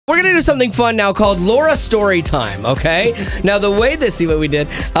We're going to do something fun now called Laura Story Time, okay? Now, the way this, see what we did?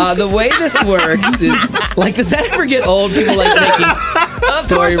 The way this works is, like, does that ever get old? People like making story Of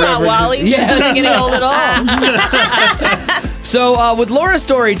course not, references. Wally. Yeah, It doesn't get old at all. So with Laura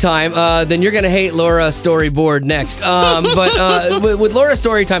Story Time, then you're going to hate Laura Storyboard next. But with Laura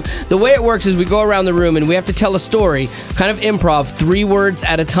Story Time, the way it works is we go around the room and we have to tell a story, kind of improv, 3 words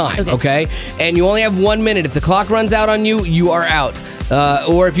at a time, okay? And you only have 1 minute. If the clock runs out on you, you are out.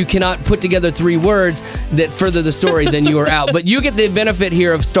 Or if you cannot put together 3 words that further the story, then you are out. But you get the benefit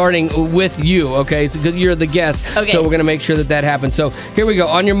here of starting with you, okay? So you're the guest. Okay. So we're going to make sure that that happens. So here we go.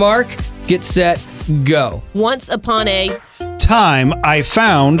 On your mark, get set, go. Once upon a time, I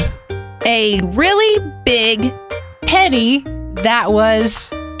found A really big penny that was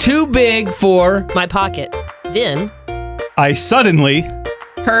Too big for... my pocket. Then I suddenly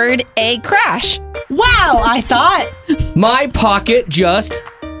heard a crash. wow, I thought. My pocket just...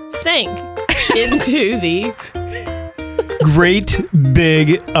 sank into the great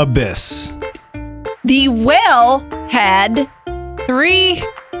big abyss. The whale had 3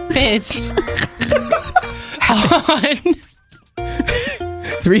 fits on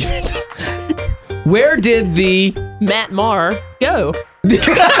 3 minutes. Where did the... Matt Marr go. Wait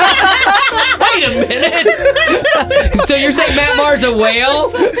a minute. So you're saying Matt Marr's a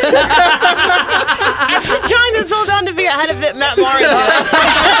whale? I've been trying this whole time to figure out how to fit Matt Marr in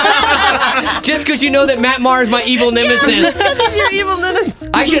there. Just because you know that Matt Marr is my evil nemesis. You're evil menace.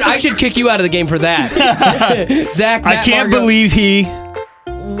 I should kick you out of the game for that. Zach, Matt I can't Marr, go- believe he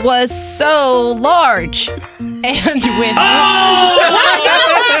was so large. and with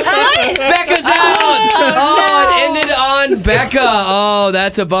Becca's out. Oh, it ended on Becca. Oh,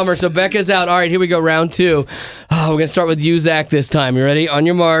 that's a bummer. So Becca's out. All right, here we go. Round 2. Oh, we're going to start with you, Zach, this time. You ready? On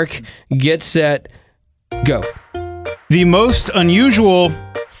your mark, get set, go. the most unusual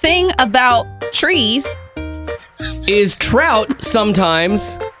Thing about trees Is trout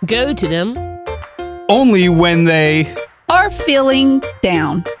sometimes... Go to them. only when they are feeling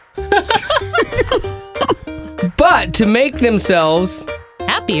down. But to make themselves...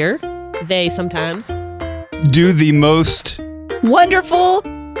 Happier, they sometimes. do the most Wonderful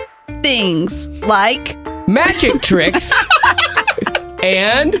things like magic tricks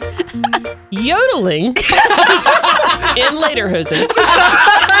and Yodeling in Lederhosen.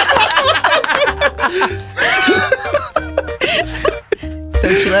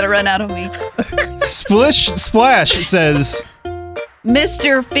 don't you let it run out on me. Splish Splash says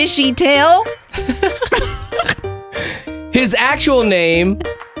Mr. Fishy Tail his actual name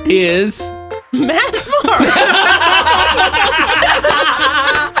is... Matt Marr.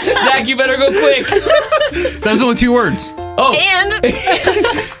 Zach, you better go quick. that was only 2 words. Oh, And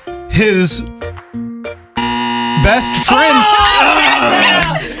His best friends.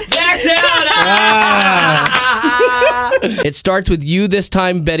 Zach's out. It starts with you this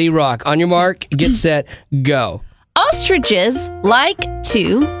time, Betty Rock. On your mark, get set, go. ostriches like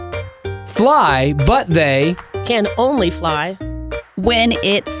to Fly, but they... can only fly. when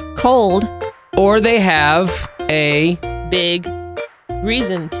it's cold. Or they have a... Big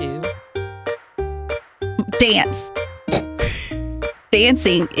reason to. Dance.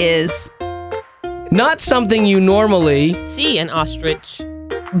 Dancing is, Not something you normally... See an ostrich.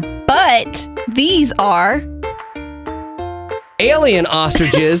 but these are Alien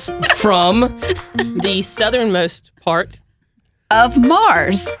ostriches from... The southernmost part. of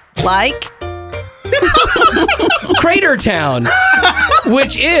Mars, like Crater Town,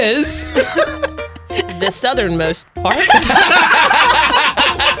 which is... The southernmost part.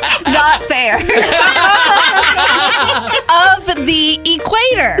 not fair. Of the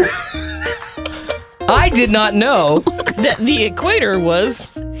equator. I did not know. That the equator was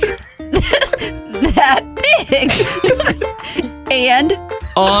That big. And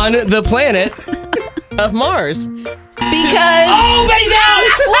On the planet... of Mars. because Oh, Betty's out!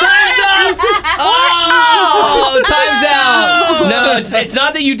 Time's up! Oh, time's out! No, it's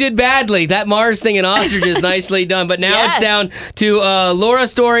not that you did badly. That Mars thing in ostrich is nicely done. But now it's Yes. down to Laura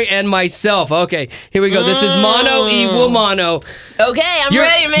Story and myself. Okay, here we go. This is Mono e Womono. Okay, I'm You're,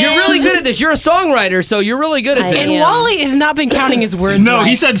 ready, man. you're really good at this. You're a songwriter, so you're really good at I this. And am. Wally has not been counting his words No, right.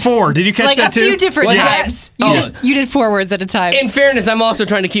 he said 4. Did you catch like that a too? few different What's that? times. Oh. You did 4 words at a time. In fairness, I'm also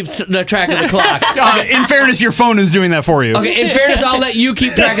trying to keep the track of the clock. In fairness, your phone is doing that for you. Okay, in fairness, I'll let you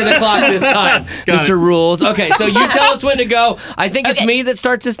keep track of the clock this time, Got Mr. it. Rules. Okay, so you tell us when to go. I think it's Okay. me that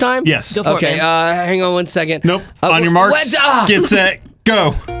starts this time? Yes. Go for it, Okay, man. hang on one second. Nope. On your marks, what? Ah! get set,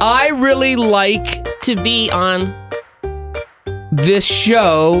 go. I really like To be on this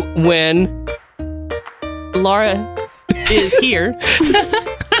show when Laura is here.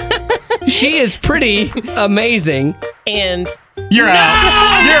 She is pretty amazing. And You're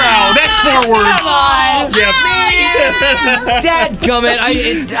out. You're out. That's 4 words. Come on. Yep. Dadgummit.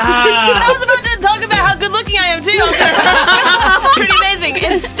 But I was about to talk about how good looking I am too. Pretty amazing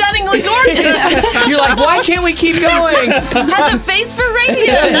and stunningly gorgeous. You're like, why can't we keep going? Has a face for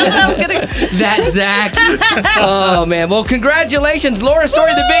radio. That's what I was gonna. That Zach. Oh man. Well, congratulations, Laura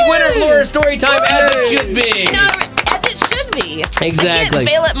Story, the big winner of Laura Story Time, as it should be. No, as it should be. I Exactly. can't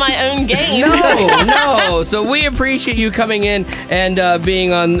fail at my own game. No. So we appreciate you coming in and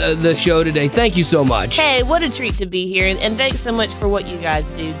being on the show today. Thank you so much. Hey, what a treat to be here, and thanks so much for what you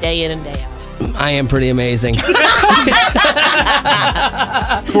guys do day in and day out. I am pretty amazing.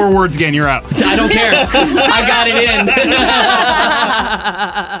 4 words again. You're out. I don't care. I got it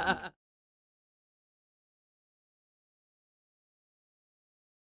in.